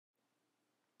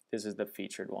this is the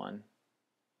featured one.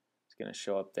 It's going to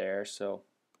show up there. So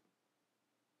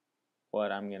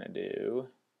what I'm going to do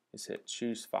is hit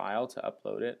choose file to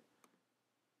upload it.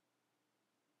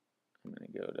 I'm going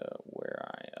to go to where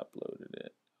I uploaded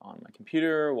it on my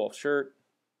computer, wolf shirt,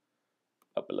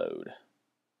 upload.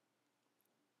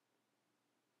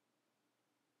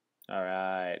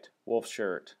 Alright, wolf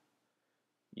shirt,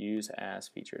 use as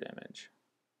featured image.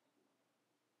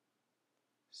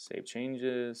 Save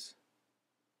changes.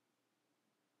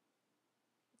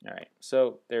 Alright,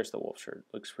 so there's the wolf shirt.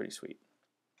 Looks pretty sweet.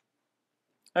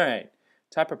 Alright,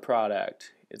 type of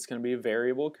product. It's going to be a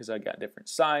variable because I got different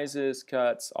sizes,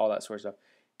 cuts, all that sort of stuff.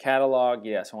 Catalog,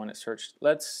 yes, I want it searched.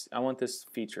 I want this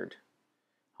featured.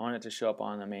 I want it to show up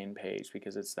on the main page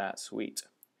because it's that sweet.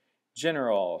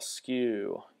 General,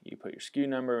 SKU, you put your SKU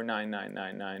number,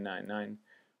 999999.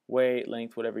 Weight,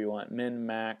 length, whatever you want. Min,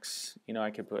 max, you know,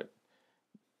 I could put,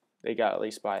 they got at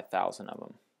least buy 1,000 of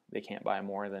them. They can't buy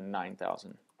more than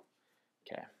 9,000.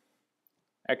 Okay.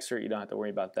 Excerpt, you don't have to worry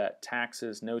about that.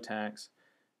 Taxes, no tax,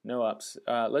 no ups.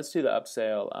 Let's do the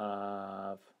upsale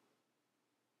of,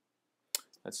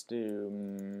 let's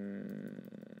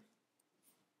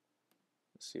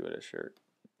see what a shirt.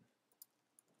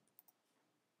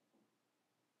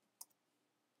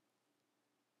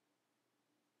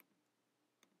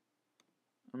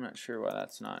 I'm not sure why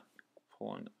that's not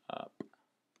pulling up.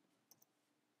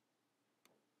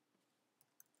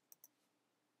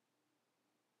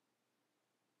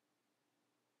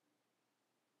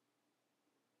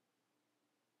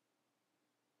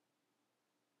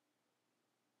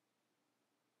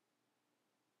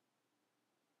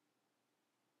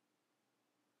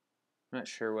 I'm not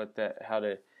sure what how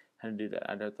to do that.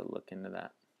 I'd have to look into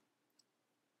that.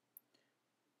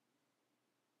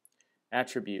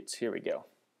 Attributes, here we go.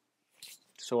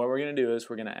 So what we're going to do is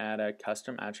we're going to add a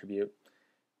custom attribute.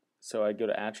 So I go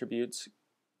to attributes,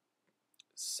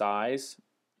 size,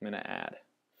 I'm going to add.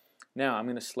 Now I'm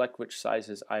going to select which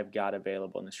sizes I've got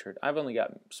available in the shirt. I've only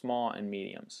got small and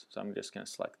mediums, so I'm just going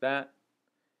to select that.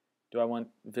 Do I want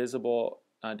visible?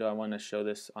 Do I want to show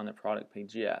this on the product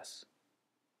page? Yes.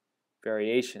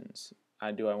 Variations.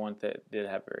 Do I want that to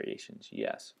have variations?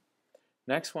 Yes.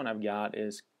 Next one I've got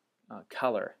is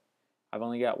color. I've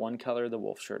only got one color of the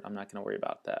wolf shirt. I'm not going to worry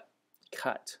about that.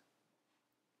 Cut.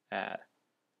 Add.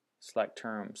 Select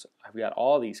terms. I've got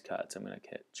all these cuts. I'm going to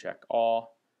hit check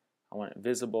all. I want it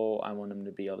visible. I want them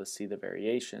to be able to see the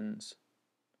variations.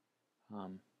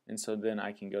 And so then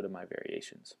I can go to my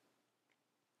variations.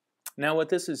 Now what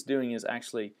this is doing is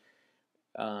actually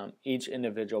each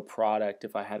individual product,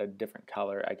 if I had a different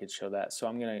color, I could show that. So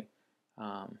I'm going to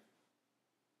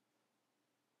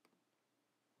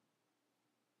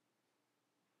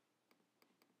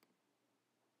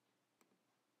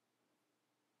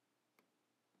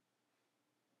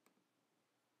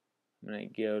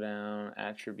go down,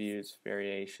 attributes,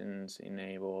 variations,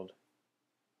 enabled.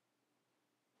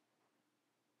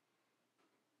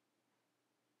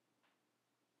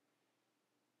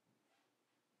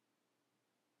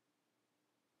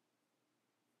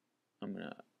 I'm going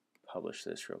to publish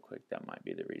this real quick. That might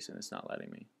be the reason it's not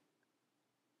letting me.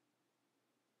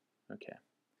 Okay.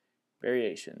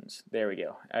 Variations. There we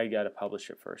go. I got to publish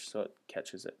it first so it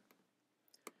catches it.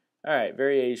 Alright,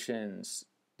 variations.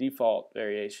 Default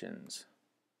variations.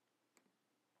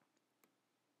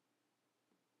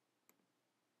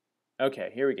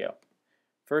 Okay, here we go.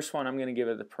 First one, I'm going to give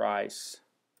it the price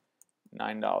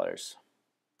 $9.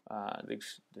 The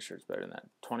shirt's better than that.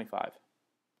 $25.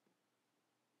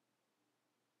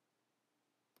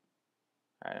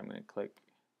 Alright, I'm going to click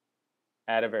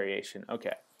add a variation.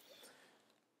 Okay.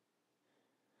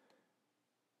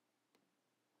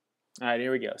 Alright,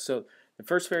 here we go. So the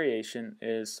first variation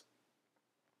is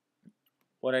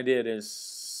what I did is,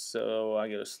 so I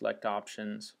go to select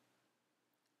options.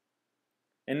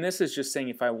 And this is just saying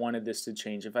if I wanted this to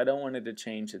change. If I don't want it to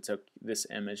change, it's okay, this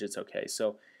image, it's okay.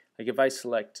 So like if I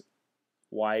select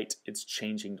white, it's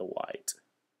changing to white.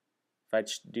 If I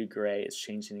do gray, it's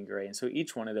changing to gray. And so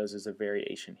each one of those is a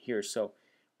variation here. So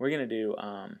we're going to do,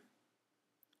 I'm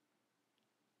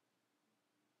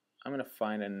going to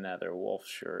find another wolf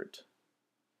shirt.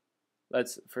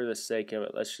 For the sake of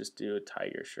it, let's just do a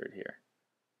tiger shirt here.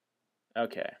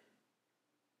 Okay.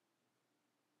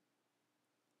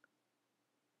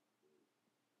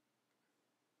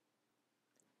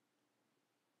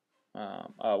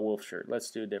 Wolf shirt.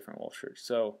 Let's do a different wolf shirt.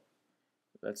 So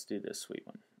let's do this sweet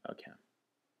one. Okay.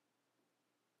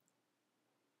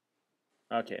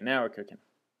 Okay, now we're cooking.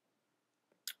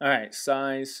 Alright,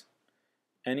 size.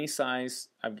 Any size,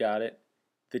 I've got it.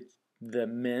 The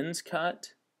men's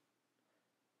cut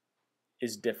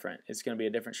is different. It's going to be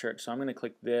a different shirt. So I'm going to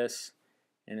click this,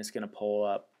 and it's going to pull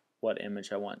up what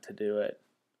image I want to do it.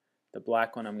 The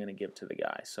black one I'm going to give to the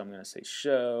guy. So I'm going to say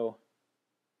show.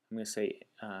 I'm going to say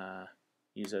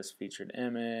use as featured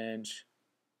image.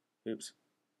 Oops.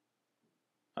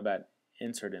 My bad.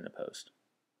 Insert into post.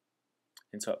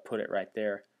 And so it put it right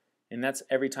there. And that's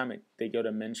every time they go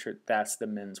to men's shirt, that's the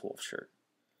men's wolf shirt.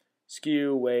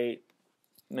 SKU, weight,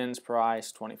 men's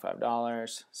price,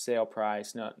 $25. Sale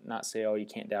price, no, not sale, you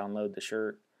can't download the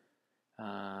shirt.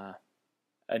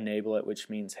 Enable it, which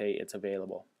means, hey, it's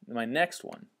available. My next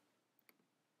one,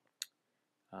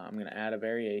 I'm going to add a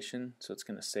variation, so it's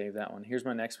going to save that one. Here's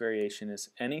my next variation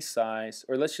is any size,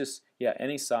 or let's just,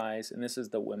 any size, and this is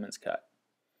the women's cut.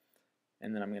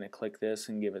 And then I'm going to click this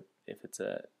and give it, if it's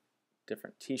a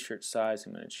different t-shirt size,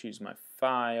 I'm going to choose my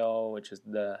file, which is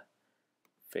the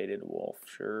faded wolf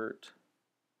shirt.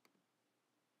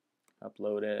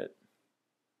 Upload it.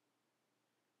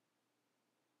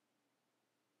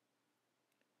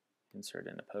 Insert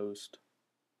into post.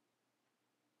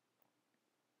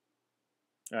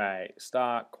 Alright,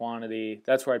 stock, quantity.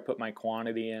 That's where I put my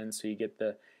quantity in, so you get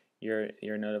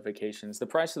your notifications. The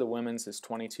price of the women's is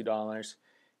 $22.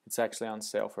 It's actually on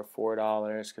sale for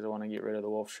 $4 because I want to get rid of the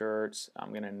wolf shirts. I'm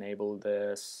going to enable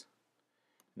this.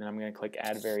 And then I'm going to click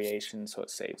add variation so it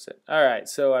saves it. Alright,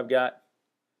 so I've got,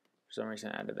 for some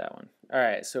reason I added that one.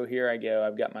 Alright, so here I go.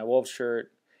 I've got my wolf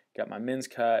shirt, got my men's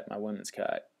cut, my women's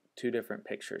cut. 2 different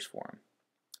pictures for them.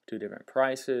 2 different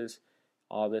prices.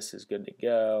 All this is good to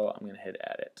go. I'm going to hit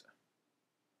edit.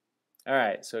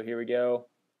 Alright, so here we go.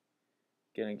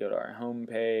 Going to go to our home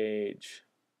page.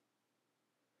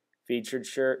 Featured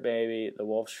shirt, baby. The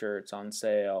wolf shirt's on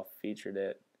sale. Featured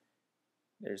it.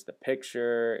 There's the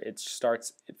picture. It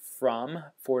starts from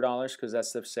 $4 because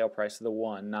that's the sale price of the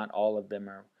one. Not all of them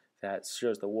are. That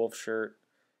shows the wolf shirt.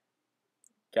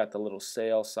 Got the little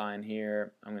sale sign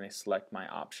here. I'm going to select my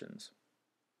options.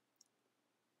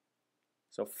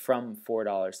 So from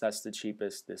 $4, that's the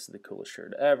cheapest. This is the coolest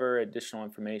shirt ever. Additional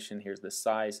information. Here's the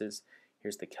sizes.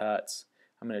 Here's the cuts.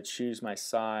 I'm going to choose my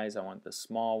size. I want the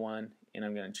small one, and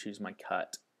I'm going to choose my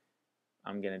cut.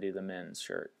 I'm going to do the men's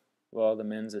shirt. Well, the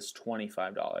men's is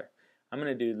 $25. I'm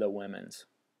going to do the women's.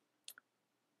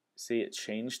 See, it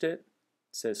changed it. It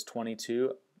says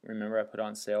 22. Remember, I put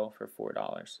on sale for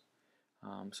 $4.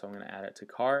 So I'm going to add it to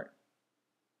cart.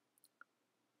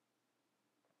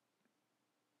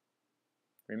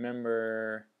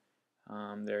 Remember,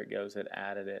 there it goes. It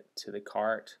added it to the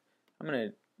cart. I'm going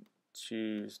to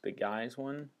choose the guy's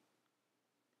one.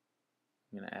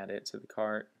 I'm going to add it to the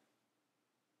cart.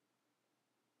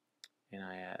 And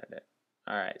I added it.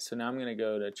 Alright, so now I'm going to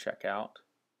go to checkout.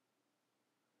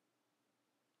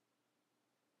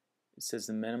 It says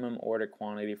the minimum order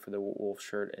quantity for the wolf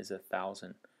shirt is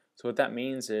 1,000. So what that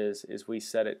means is we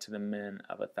set it to the min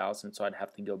of 1,000, so I'd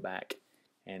have to go back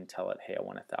and tell it, hey, I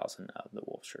want 1,000 of the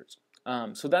wolf shirts.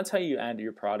 So that's how you add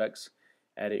your products,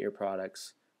 edit your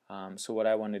products. So what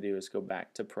I want to do is go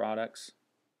back to products.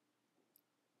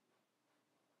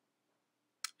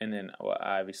 And then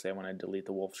obviously I want to delete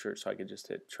the wolf shirt, so I could just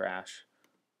hit trash.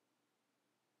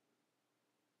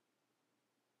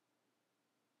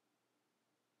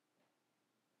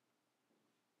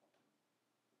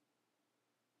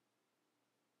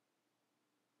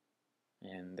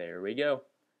 And there we go.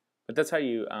 But that's how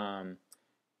you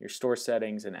your store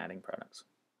settings and adding products.